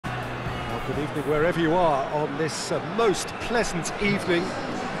Good evening wherever you are on this most pleasant evening.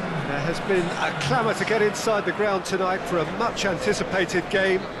 There has been a clamour to get inside the ground tonight for a much anticipated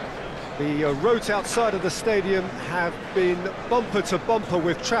game. The roads outside of the stadium have been bumper to bumper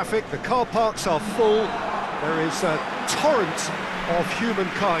with traffic. The car parks are full. There is a torrent of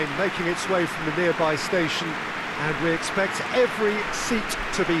humankind making its way from the nearby station, and we expect every seat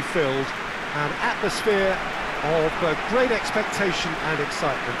to be filled. An atmosphere of great expectation and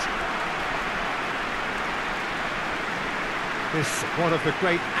excitement. This one of the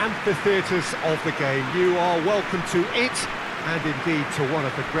great amphitheatres of the game. You are welcome to it, and indeed to one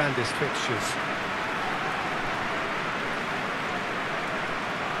of the grandest fixtures.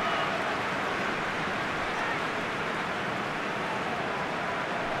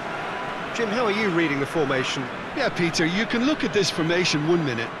 Jim, how are you reading the formation? Yeah, Peter, you can look at this formation 1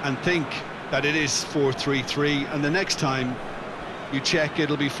 minute and think that it is 4-3-3, and the next time you check,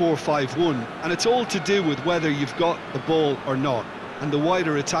 it'll be 4-5-1, and it's all to do with whether you've got the ball or not, and the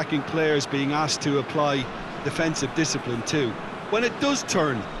wider attacking players being asked to apply defensive discipline too. When it does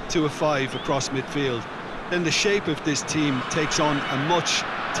turn to a 5 across midfield, then the shape of this team takes on a much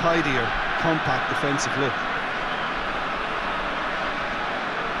tidier, compact defensive look.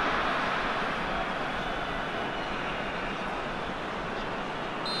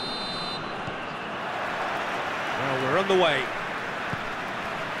 Well, we're on the way.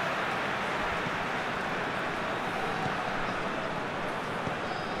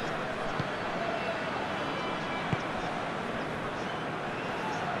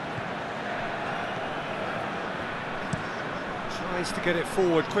 Tries to get it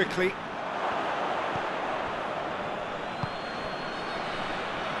forward quickly.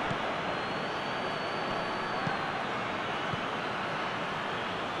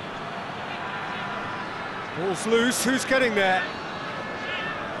 Ball's loose, who's getting there?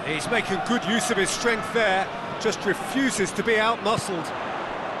 He's making good use of his strength there, just refuses to be out-muscled.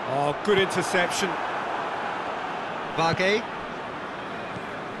 Oh, good interception. Vargey.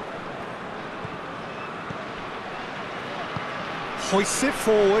 Hoists it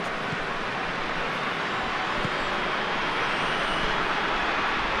forward.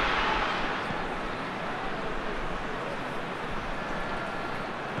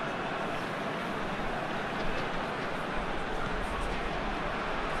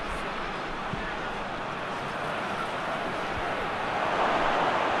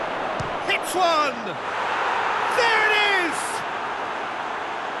 Hits one! There it is!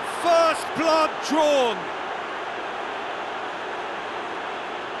 First blood drawn.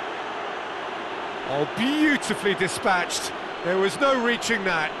 Oh, beautifully dispatched. There was no reaching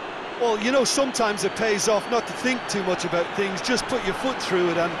that. Well, you know, sometimes it pays off not to think too much about things, just put your foot through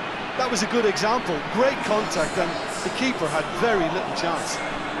it, and that was a good example. Great contact, and the keeper had very little chance.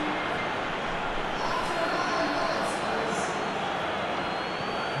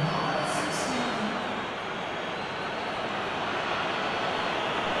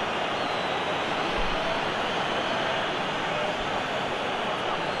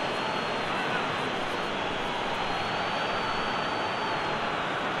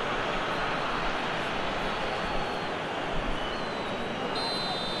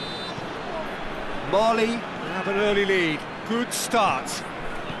 Mali have an early lead. Good start.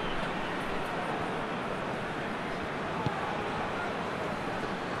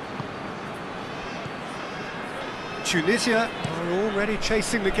 Tunisia are already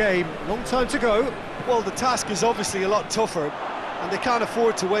chasing the game. Long time to go. Well, the task is obviously a lot tougher, and they can't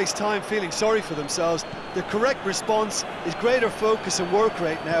afford to waste time feeling sorry for themselves. The correct response is greater focus and work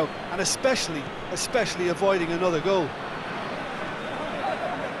rate now, and especially avoiding another goal.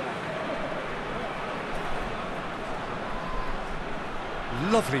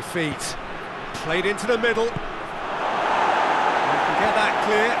 Lovely feet. Played into the middle. We can get that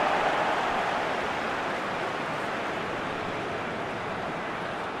clear.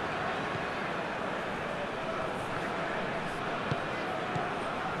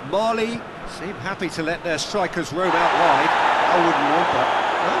 Mali seem happy to let their strikers roam out wide. I wouldn't want that.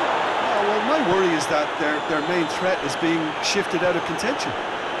 No? Well, my worry is that their main threat is being shifted out of contention.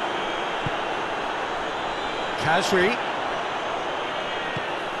 Khazri.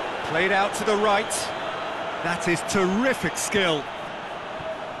 Played out to the right. That is terrific skill.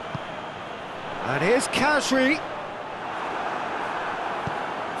 And here's Khazri.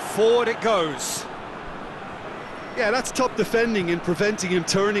 Forward it goes. Yeah, that's top defending and preventing him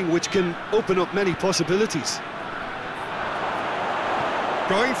turning, which can open up many possibilities.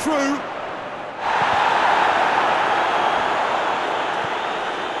 Going through.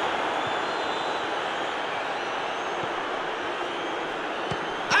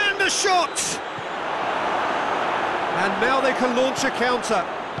 shot! And now they can launch a counter.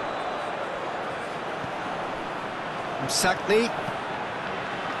 Sakni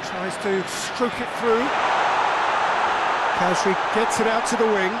tries to stroke it through. Kausri gets it out to the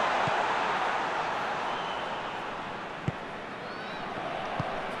wing.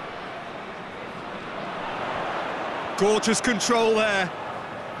 Gorgeous control there.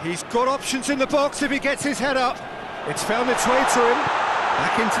 He's got options in the box if he gets his head up. It's found its way to him.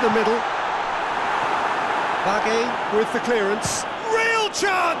 Back into the middle. Bagay with the clearance. Real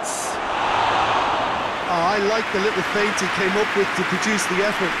chance! Oh, I like the little feint he came up with to produce the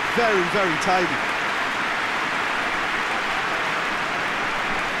effort. Very, very tidy.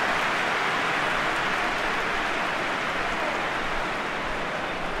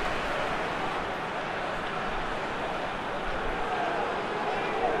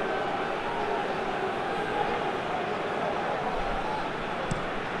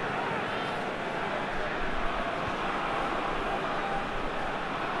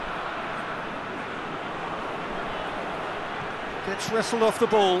 Gets wrestled off the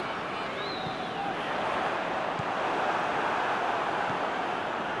ball.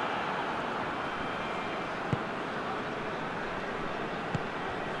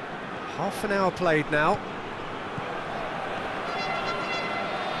 Half an hour played now.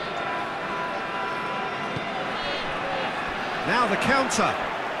 Now the counter.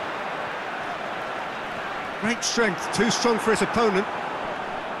 Great strength, too strong for his opponent.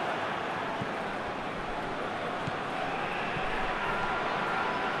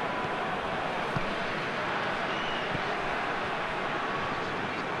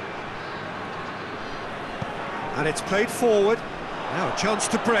 And it's played forward. Now a chance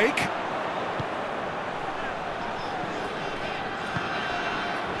to break.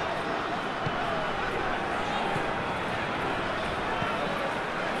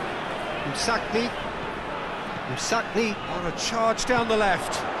 Sakni on a charge down the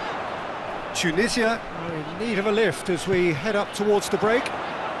left. Tunisia are in need of a lift as we head up towards the break.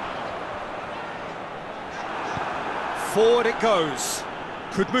 Forward it goes.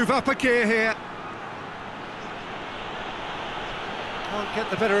 Could move up a gear here. Can't get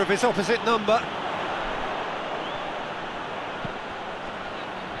the better of his opposite number.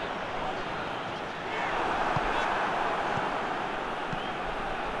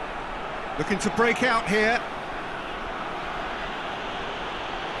 Looking to break out here.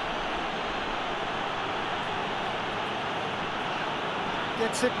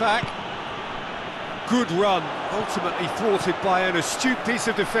 Gets it back. Good run, ultimately thwarted by an astute piece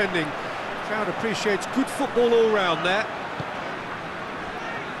of defending. Crowd appreciates good football all round there.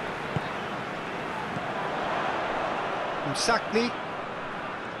 Sakni.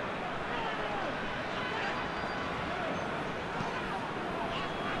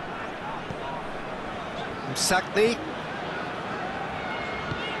 Sakni.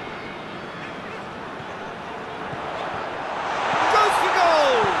 Goes for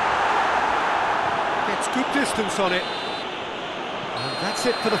goal! Gets good distance on it. And that's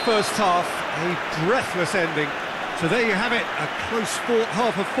it for the first half. A breathless ending. So there you have it, a close-fought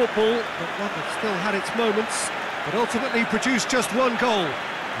half of football, but one that still had its moments, but ultimately produced just one goal.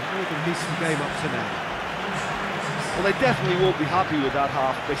 A more than decent game up to now. Well, they definitely won't be happy with that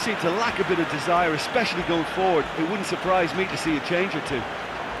half. They seem to lack a bit of desire, especially going forward. It wouldn't surprise me to see a change or two.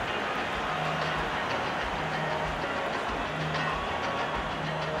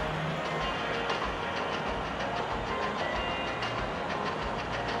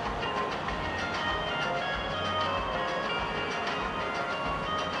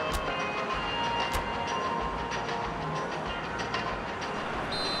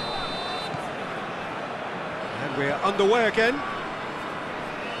 We're underway again.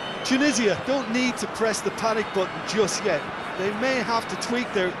 Tunisia don't need to press the panic button just yet. They may have to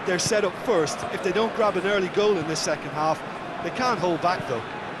tweak their setup first if they don't grab an early goal in this second half. They can't hold back though.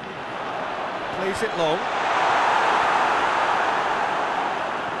 Plays it long.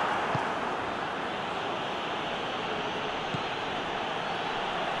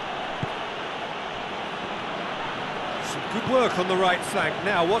 Some good work on the right flank.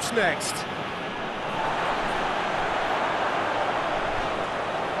 Now, what's next?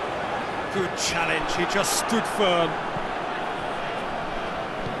 Good challenge, he just stood firm.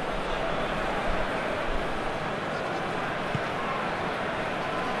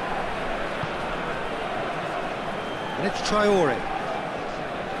 And it's Traore.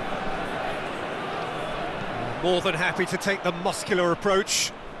 More than happy to take the muscular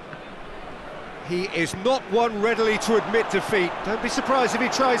approach. He is not one readily to admit defeat. Don't be surprised if he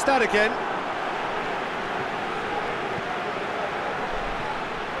tries that again.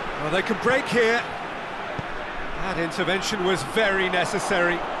 Well, they can break here. That intervention was very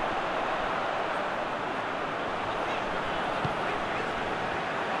necessary.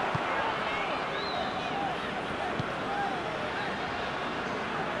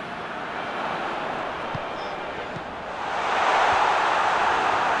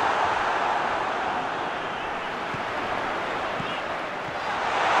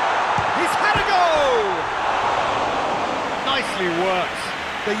 Nicely worked.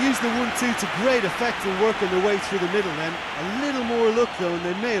 They used the 1-2 to great effect in working their way through the middle then. A little more luck though, and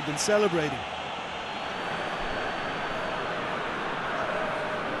they may have been celebrating.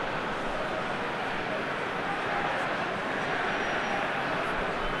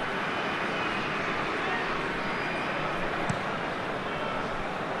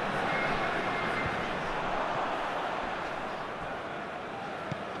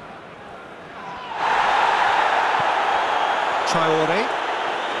 Traoré.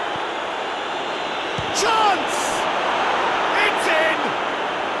 Chance! It's in!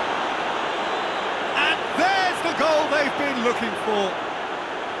 And there's the goal they've been looking for.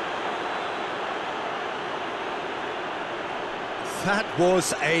 That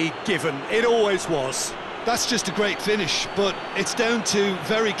was a given. It always was. That's just a great finish, but it's down to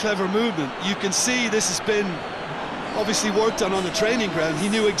very clever movement. You can see this has been obviously worked on the training ground. He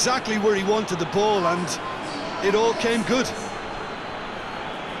knew exactly where he wanted the ball, and it all came good.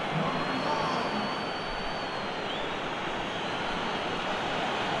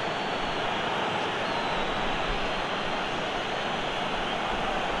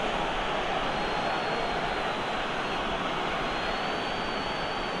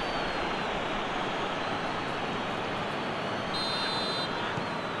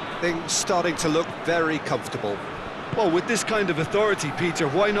 Things starting to look very comfortable. Well, with this kind of authority, Peter,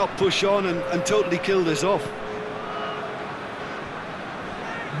 why not push on and totally kill this off?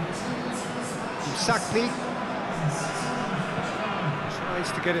 Sakpi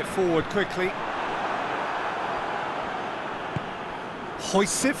tries to get it forward quickly.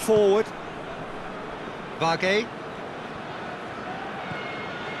 Hoists it forward. Vargas.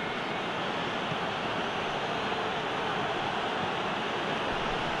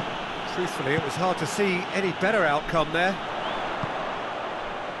 Truthfully, it was hard to see any better outcome there.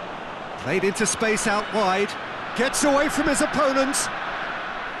 Played into space out wide. Gets away from his opponents.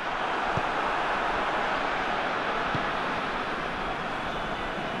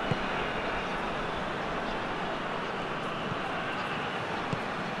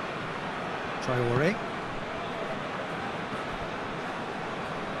 Traoré.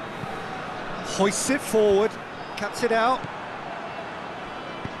 Hoists it forward. Cuts it out.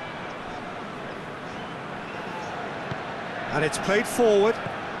 And it's played forward.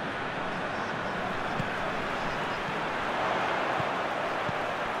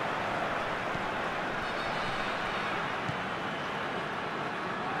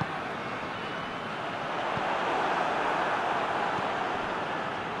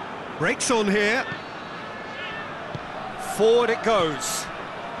 Breaks on here. Forward it goes.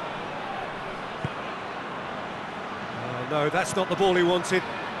 Oh no, that's not the ball he wanted.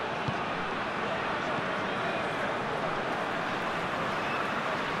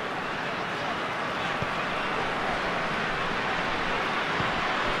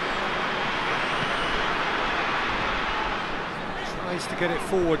 Tries to get it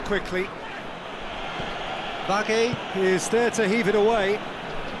forward quickly. Vargas is there to heave it away.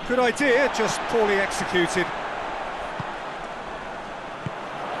 Good idea, just poorly executed.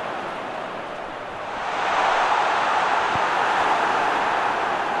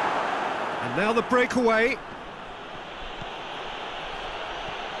 And now the breakaway.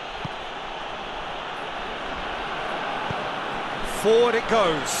 Forward it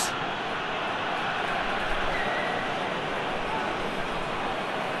goes.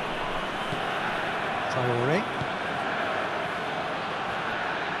 Traoré.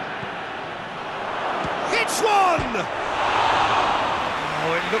 It's one!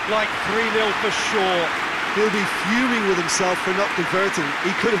 Oh, it looked like 3-0 for sure. He'll be fuming with himself for not converting.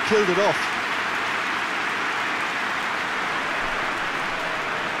 He could have killed it off.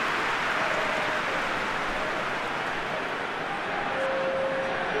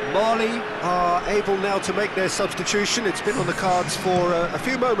 Mali are able now to make their substitution. It's been on the cards for a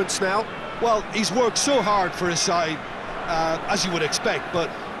few moments now. Well, he's worked so hard for his side, as you would expect, but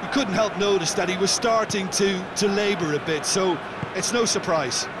you couldn't help notice that he was starting to labour a bit, so it's no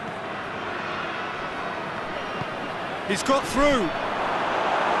surprise. He's got through.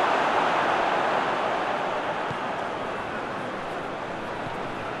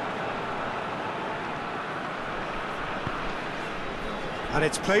 And And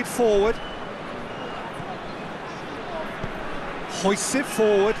it's played forward. Hoists it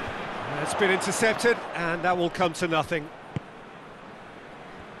forward. It's been intercepted, and that will come to nothing.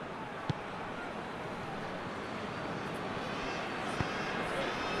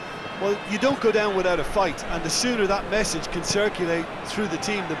 Well, you don't go down without a fight, and the sooner that message can circulate through the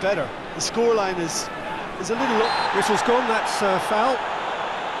team, the better. The scoreline is a little up. Whistle's gone, that's foul.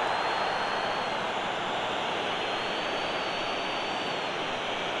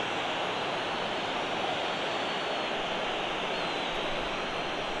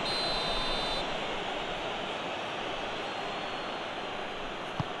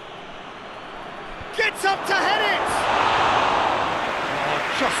 Gets up to head it! Oh,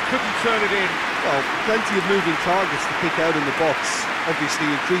 just couldn't turn it in. Well, plenty of moving targets to pick out in the box. Obviously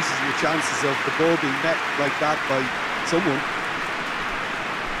increases your chances of the ball being met like that by someone.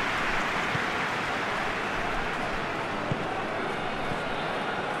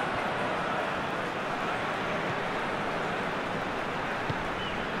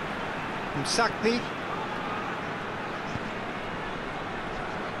 Sakpi.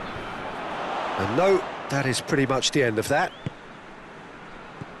 And no, that is pretty much the end of that.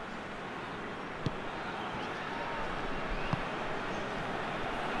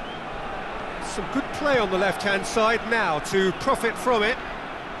 Some good play on the left-hand side now to profit from it.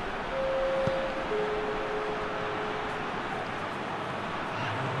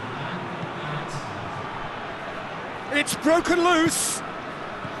 It's broken loose.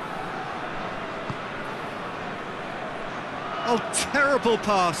 Oh, terrible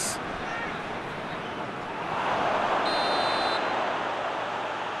pass.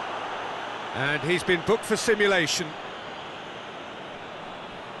 And he's been booked for simulation.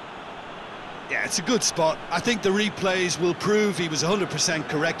 Yeah, it's a good spot. I think the replays will prove he was 100%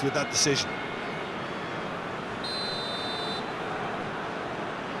 correct with that decision.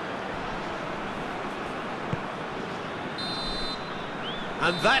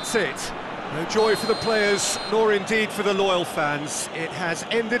 And that's it. No joy for the players, nor indeed for the loyal fans. It has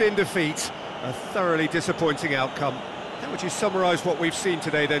ended in defeat. A thoroughly disappointing outcome. How would you summarise what we've seen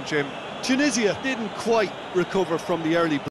today then, Jim? Tunisia didn't quite recover from the early